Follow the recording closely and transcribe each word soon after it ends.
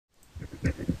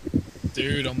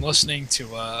Dude, I'm listening to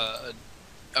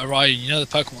Orion, you know the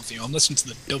Pokemon theme. I'm listening to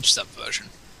the dubstep version.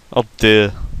 Oh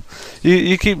dear.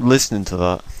 You keep listening to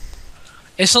that.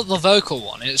 It's not the vocal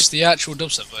one, it's the actual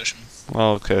dubstep version.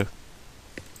 Oh, okay.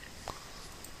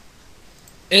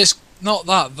 It's not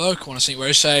that vocal one, I think, where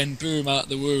it's saying boom out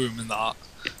the womb and that.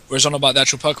 Where it's on about the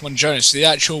actual Pokemon journey. It's the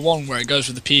actual one where it goes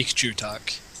with the Pikachu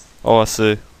attack. Oh, I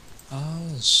see.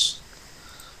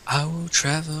 I will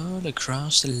travel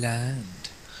across the land,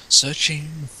 searching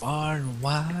far and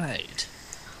wide.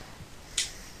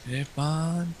 If I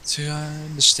want to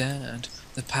understand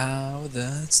the power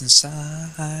that's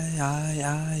inside,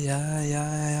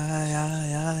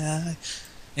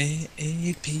 a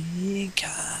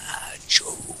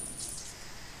Pikachu.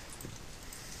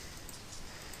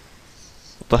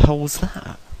 What the hell was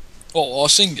that? Oh, I'll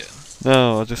sing it.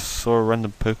 No, I just saw a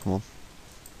random Pokemon.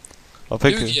 I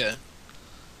think it. Yeah.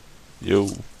 Yo.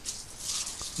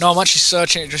 No, I'm actually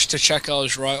searching it just to check I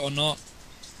was right or not.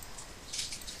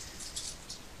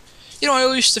 You know,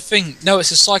 I used to think, no,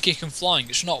 it's a psychic and flying,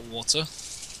 it's not water.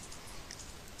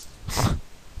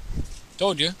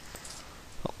 Told you.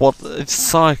 What? It's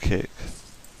psychic.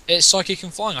 It's psychic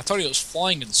and flying. I told you it was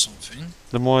flying and something.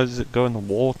 Then why does it go in the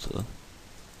water?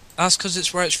 That's because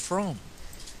it's where it's from.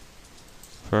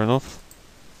 Fair enough.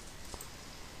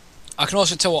 I can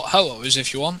also tell what hello is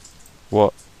if you want.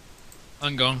 What?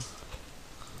 Hang on.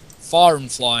 Fire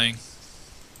and flying.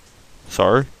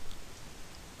 Sorry?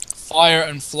 Fire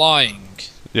and flying.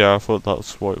 Yeah, I thought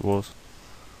that's what it was.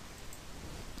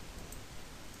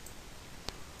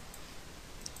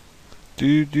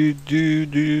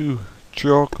 Do.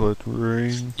 Chocolate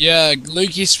rain. Yeah,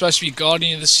 Lukey's supposed to be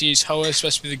guardian of the seas, Ho is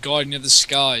supposed to be the guardian of the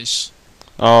skies.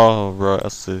 Oh, right, I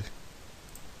see.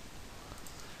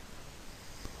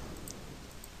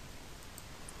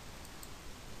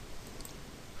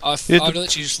 I've Yeah, literally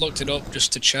just looked it up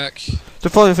just to check. The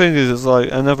funny thing is, it's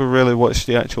like, I never really watched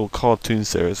the actual cartoon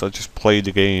series, I just played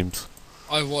the games.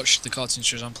 I watched the cartoon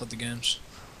series and played the games.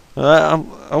 I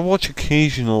watch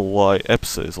occasional, like,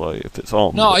 episodes, like, if it's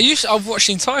on. No, I've watched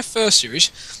the entire first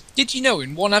series. Did you know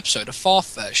in one episode a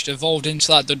Farfetch'd evolved into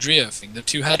that Dodrio thing, the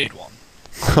two-headed one?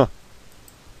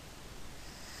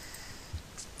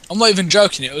 I'm not even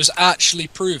joking, it was actually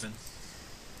proven.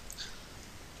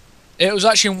 It was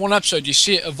actually in one episode, you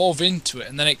see it evolve into it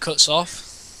and then it cuts off.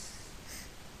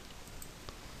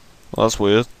 Well, that's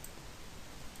weird.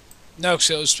 No, because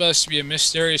it was supposed to be a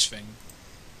mysterious thing.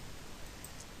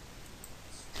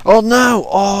 Oh no!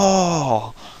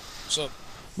 Oh! So,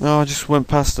 No, I just went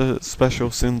past a special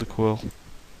Cinderquil.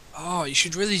 oh, you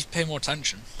should really pay more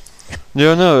attention.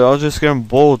 Yeah, no, I was just getting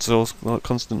bored, so I was like,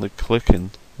 constantly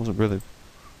clicking. Wasn't really.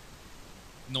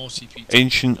 Naughty Peter.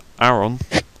 Ancient Aaron.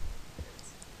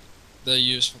 They're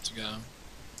useful to go.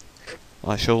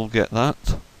 I shall get that.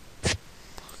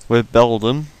 With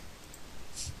Beldum.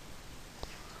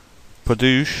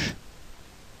 Padoosh.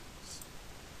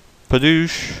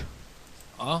 Padoosh.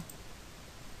 Huh?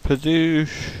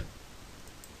 Padoosh.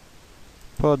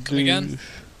 Come again? Padoosh.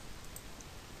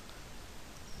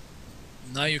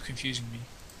 Now you're confusing me.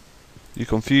 You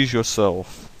confuse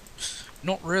yourself.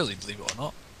 Not really, believe it or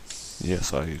not.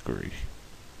 Yes, I agree.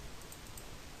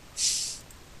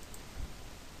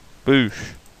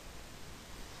 Boosh.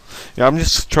 Yeah, I'm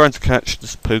just trying to catch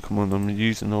this Pokemon. I'm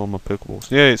using all my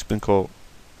Pokeballs. Yeah, it's been caught.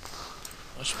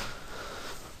 That's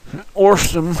fine.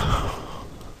 Awesome.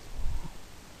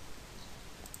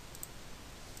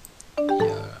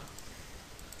 Yeah.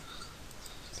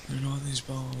 You know these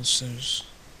balls.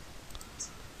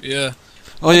 Yeah.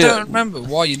 Oh I yeah. don't remember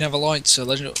why you never liked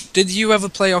Legend. Did you ever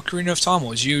play Ocarina of Time,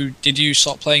 or did you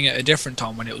stop playing it at a different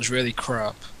time when it was really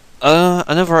crap?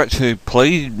 I never actually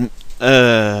played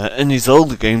any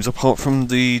Zelda games apart from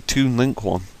the Toon Link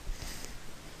one.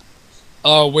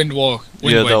 Oh, Wind Yeah,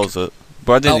 Waker. that was it.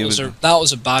 But I didn't That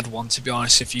was a bad one, to be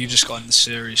honest. If you just got in the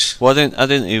series. Well, I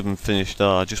didn't even finish that.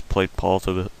 I just played part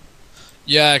of it.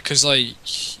 Yeah, because like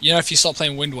if you stop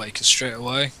playing Wind Waker straight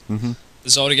away, Mhm. the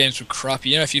Zelda games were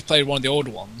crappy. If you played one of the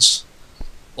older ones,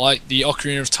 like the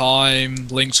Ocarina of Time,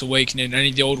 Link's Awakening, any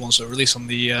of the old ones that were released on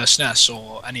the SNES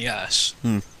or NES,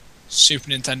 Super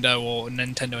Nintendo or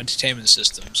Nintendo Entertainment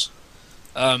Systems,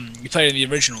 you played in the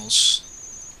originals.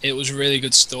 It was a really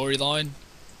good storyline,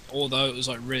 although it was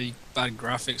like really bad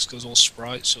graphics because it was all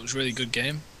sprites. So it was a really good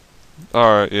game.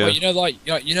 Alright, yeah.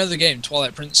 Well, you know the game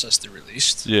Twilight Princess they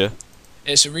released. Yeah.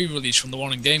 It's a re-release from the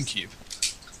one on GameCube,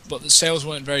 but the sales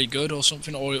weren't very good or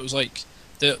something, or it was like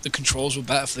the controls were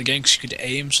better for the game because you could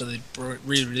aim, so they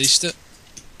re-released it.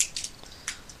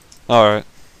 Alright.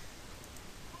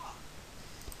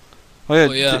 Oh yeah,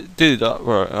 But yeah. dude.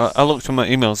 Right, I looked at my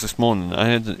emails this morning. I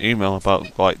had an email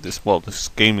about like this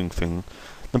gaming thing.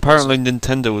 And apparently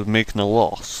Nintendo was making a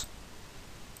loss.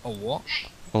 A what?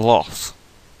 A loss.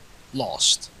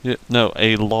 Lost. Yeah, no,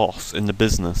 a loss in the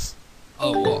business.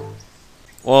 Oh, what?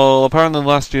 Well, apparently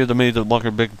last year they made like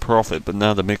a big profit, but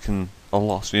now they're making a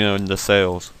loss. You know, in the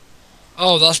sales.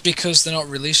 Oh, that's because they're not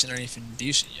releasing anything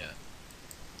decent yet.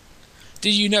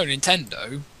 Did you know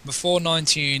Nintendo, before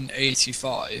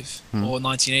 1985 or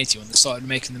 1980, when they started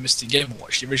making the Mr. Game &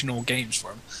 Watch, the original games for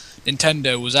them,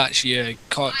 Nintendo was actually a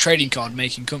trading card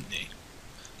making company,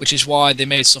 which is why they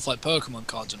made stuff like Pokemon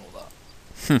cards and all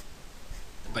that.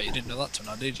 I bet you didn't know that till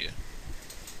now, did you?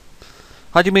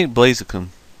 How do you make Blaziken?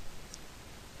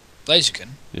 Blaziken?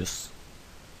 Yes.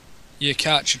 You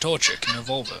catch a Torchic and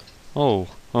evolve it. Oh,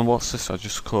 and what's this I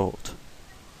just caught?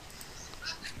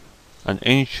 An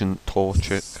ancient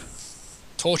Torchic.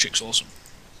 Torchic's awesome.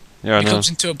 Yeah, I It know. comes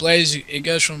into a blaze. It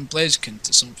goes from Blaziken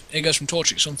to some. It goes from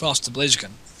Torchic some fast to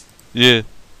Blaziken. Yeah.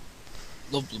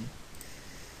 Love them.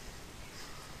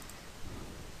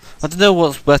 I don't know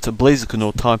what's better, Blaziken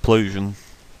or Typhlosion.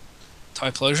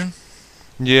 Typhlosion?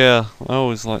 Yeah, I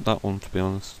always like that one, to be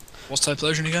honest. What's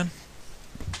Typhlosion again?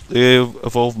 The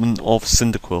evolvement of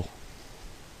Cinderquil.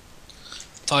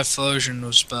 Typhlosion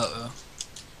was better.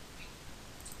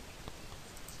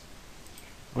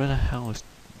 Where the hell is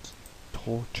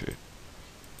Torchic?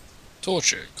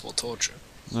 Torchic or Torchic?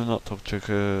 No, not Torchic,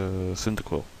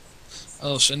 Cinderquil.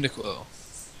 Oh, Cinderquil.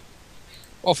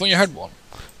 Oh, I thought you had one.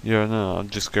 Yeah, no, I'm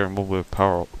just getting one with a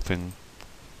power-up thing.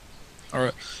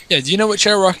 Alright. Yeah, do you know which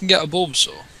area I can get a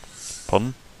Bulbasaur?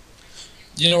 Pardon?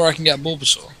 Do you know where I can get a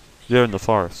Bulbasaur? Yeah, in the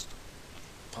forest.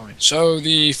 So,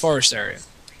 the forest area.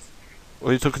 What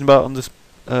are you talking about on this,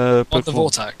 On Pokemon? the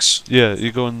Vortex. Yeah,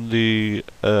 you go in the,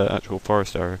 actual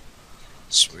forest area.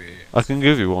 Sweet. I can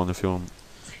give you one if you want.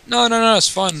 No, it's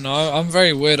fine. I'm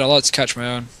very weird. I like to catch my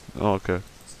own. Oh, okay.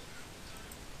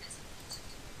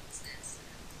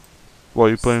 Well,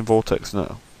 are you playing Vortex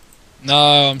now?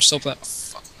 No, I'm still playing.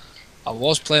 I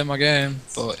was playing my game,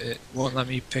 but it won't let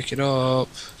me pick it up.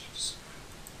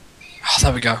 Oh,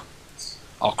 there we go.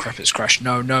 Oh crap! It's crashed.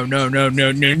 No. I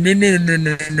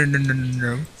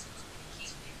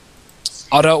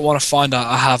don't want to find out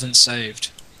I haven't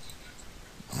saved.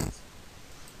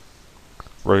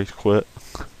 Rage quit.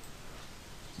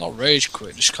 Not rage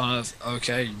quit, just kind of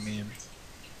okay, you mean.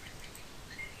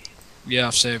 Yeah,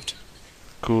 I've saved.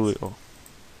 Coolio.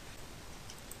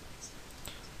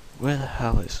 Where the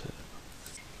hell is it?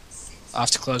 I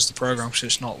have to close the program because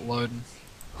it's not loading.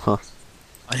 Huh.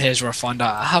 And here's where I find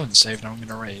out I haven't saved and I'm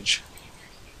gonna rage.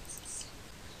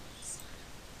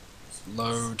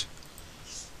 Load.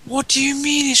 What do you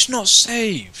mean it's not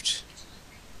saved?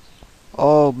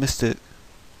 Oh, missed it.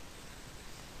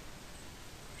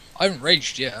 I haven't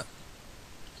raged yet.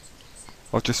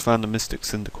 I've just found a Mystic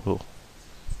Cinderquil.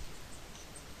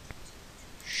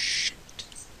 Shit.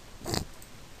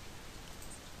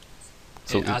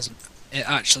 So It hasn't. It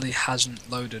actually hasn't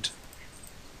loaded.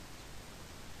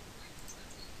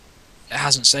 It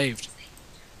hasn't saved.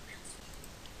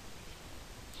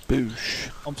 Boosh.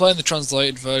 I'm playing the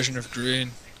translated version of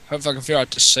Green. Hope I can figure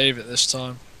out to save it this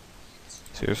time.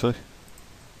 Seriously?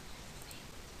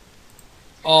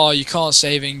 Oh, you can't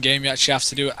save in game. You actually have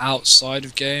to do it outside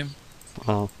of game,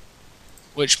 Oh.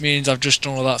 which means I've just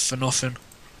done all that for nothing.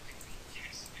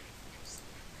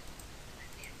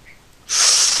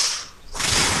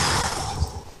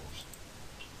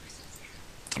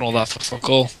 Done all that for fuck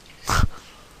all.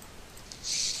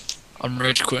 I'm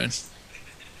rage quitting.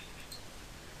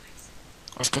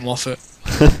 I've come off it.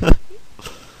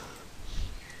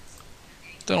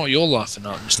 Don't know what you're laughing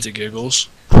at, Mr. Giggles.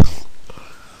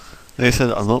 They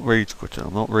said I'm not rage quitting.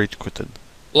 I'm not rage quitting.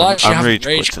 Well, I'm actually, I haven't rage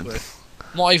rage quitting. quit.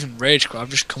 I'm not even rage quit. I've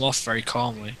just come off very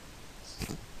calmly.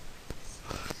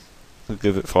 I'll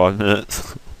give it 5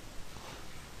 minutes.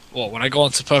 What, when I go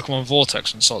onto Pokemon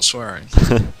Vortex and start swearing?